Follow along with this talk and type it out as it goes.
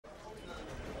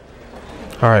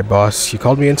Alright, boss. You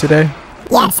called me in today?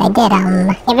 Yes, I did.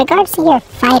 In regards to your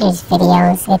Fighterz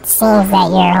videos, it seems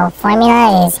that your whole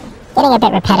formula is getting a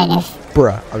bit repetitive.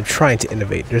 Bruh, I'm trying to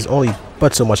innovate. There's only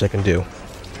but so much I can do.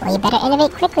 Well, you better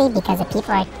innovate quickly because the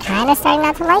people are kinda starting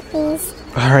not to like these.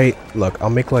 Alright, look, I'll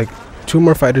make like 2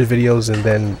 more Fighterz videos and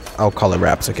then I'll call it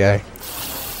wraps, okay?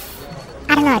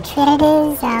 I don't know what treat it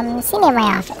is. See me in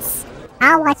my office.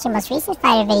 I'll watch your most recent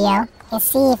Fighter video and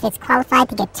see if it's qualified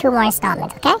to get 2 more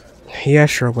installments, okay? Yeah,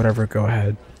 sure, whatever, go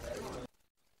ahead.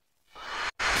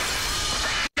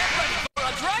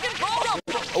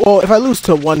 Well, if I lose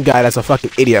to one guy that's a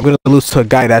fucking idiot, I'm gonna lose to a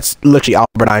guy that's literally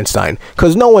Albert Einstein.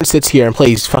 Cause no one sits here and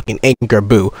plays fucking Anchor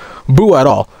Boo. Boo at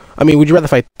all. I mean, would you rather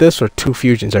fight this or 2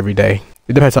 fusions every day?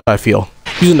 It depends how I feel.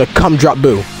 Using the come drop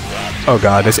Boo. Oh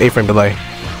god, this A-frame delay.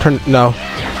 No.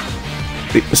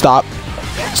 Stop.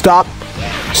 Stop.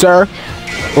 Sir.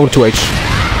 Oh, 2H.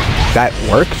 That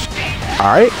works.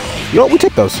 Alright. You know what? We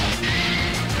take those.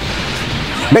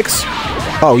 Mix.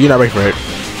 Oh, you're not ready for it.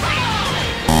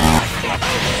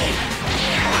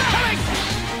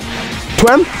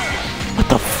 Twim? What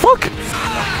the fuck?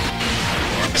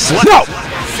 No!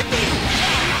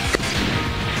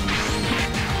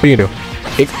 What are you gonna do?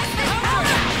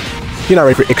 You're not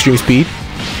ready for extreme speed.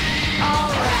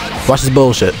 Watch this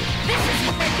bullshit.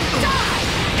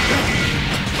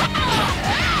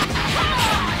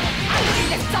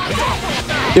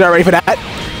 You're not ready for that?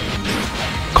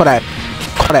 Call that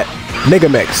nigga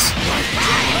mix.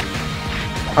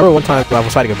 I remember one time I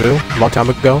was fighting a Boo a long time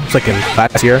ago. It's like in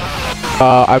last year.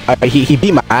 He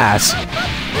beat my ass,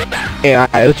 and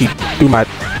I literally threw my.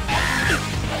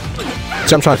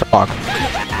 So I'm trying to talk.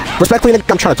 Respectfully,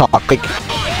 I'm trying to talk. Like,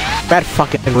 bad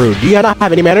fucking rude. Do you not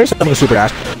have any manners? I'm a super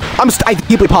ass. I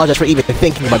deeply apologize for even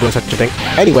thinking about doing such a thing.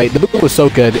 Anyway, the Boo was so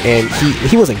good, and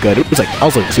he wasn't good. It was like I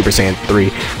was like Super Saiyan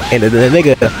 3, and the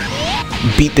nigga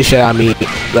beat the shit out of me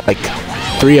like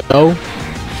 3-0.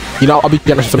 You know, I'll be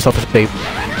generous to myself to say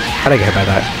I didn't get hit by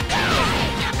that.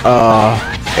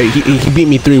 He beat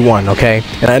me 3-1, okay?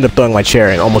 And I ended up throwing my chair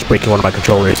and almost breaking one of my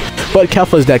controllers. But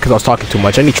Kefla is dead because I was talking too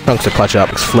much. I need Trunks to clutch up,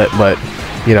 flip, but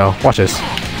you know, watch this.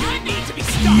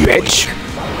 Bitch!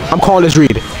 I'm calling this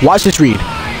read. Watch this read.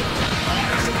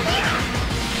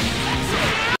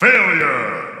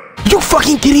 Failure! You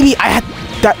fucking kidding me?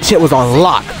 That shit was on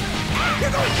lock.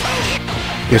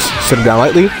 Just sit him down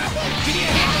lightly.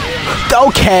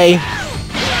 Okay.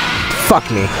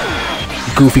 Fuck me.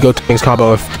 Goofy Gotenks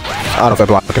combo. I don't know if I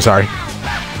block. Okay, sorry.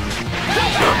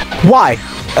 Why?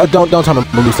 Don't tell me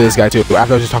I'm gonna lose to this guy too. After I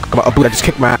was just talking about a Boo that just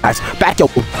kicked my ass. Back your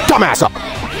dumbass up.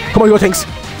 Come on, Gotenks.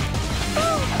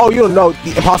 Oh, you don't know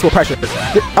the impossible pressure.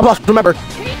 I'm lost. Remember.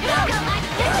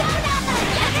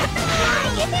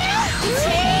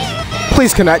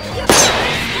 Please connect.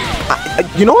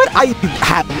 You know what? I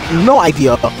have no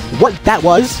idea what that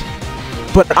was,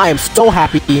 but I am so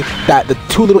happy that the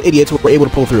 2 little idiots were able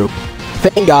to pull through.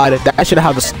 Thank God. That should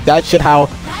have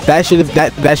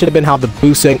been how the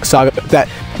Boo saga. That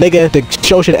nigga, the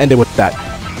show should have ended with that.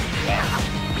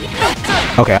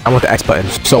 Okay, I want the X button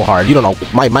so hard. You don't know,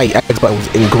 my X button was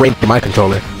ingrained in my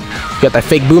controller. You got that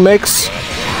fake Boo mix?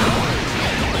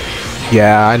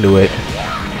 Yeah, I knew it.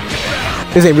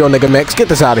 This ain't real nigga mix. Get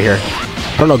this out of here.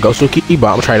 I don't know Ghost Key, but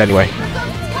I'm gonna try it anyway.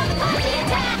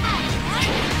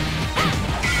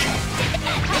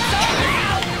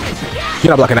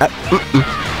 You're not blocking that.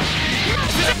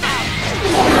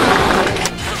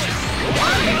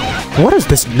 What is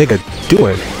this nigga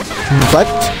doing?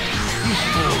 Reflect?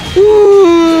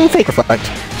 Fake reflect.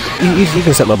 You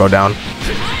can set Lobo down.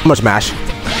 How much mash?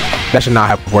 That should not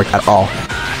have worked at all.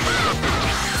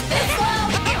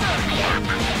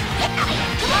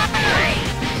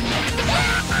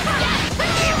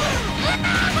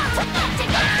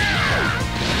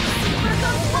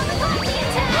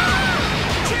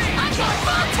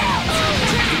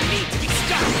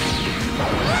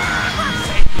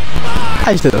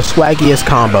 I just did the swaggiest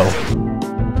combo.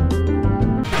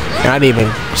 And I didn't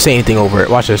even say anything over it.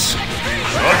 Watch this.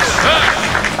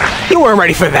 You weren't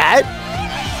ready for that.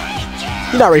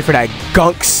 You're not ready for that,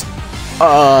 gunks.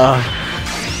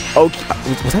 Okay.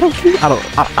 Was that okay? I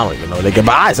don't even know, nigga.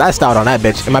 But I styled on that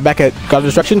bitch. Am I back at God of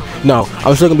Destruction? No.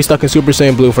 I'm still gonna be stuck in Super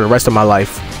Saiyan Blue for the rest of my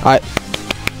life. I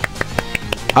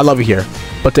love you here.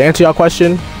 But to answer y'all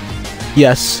question,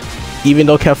 yes. Even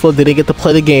though Kefla didn't get to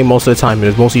play the game most of the time, it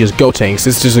was mostly just Gotenks.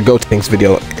 This is just a Gotenks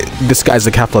video. This guy's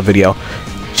a Kefla video.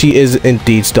 She is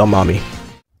indeed still mommy.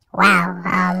 Wow,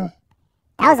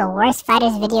 that was the worst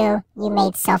Fighterz video you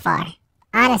made so far.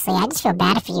 Honestly, I just feel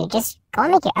bad for you. Just go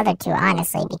and make your other 2,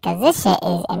 honestly, because this shit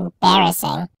is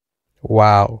embarrassing.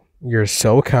 Wow, you're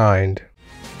so kind.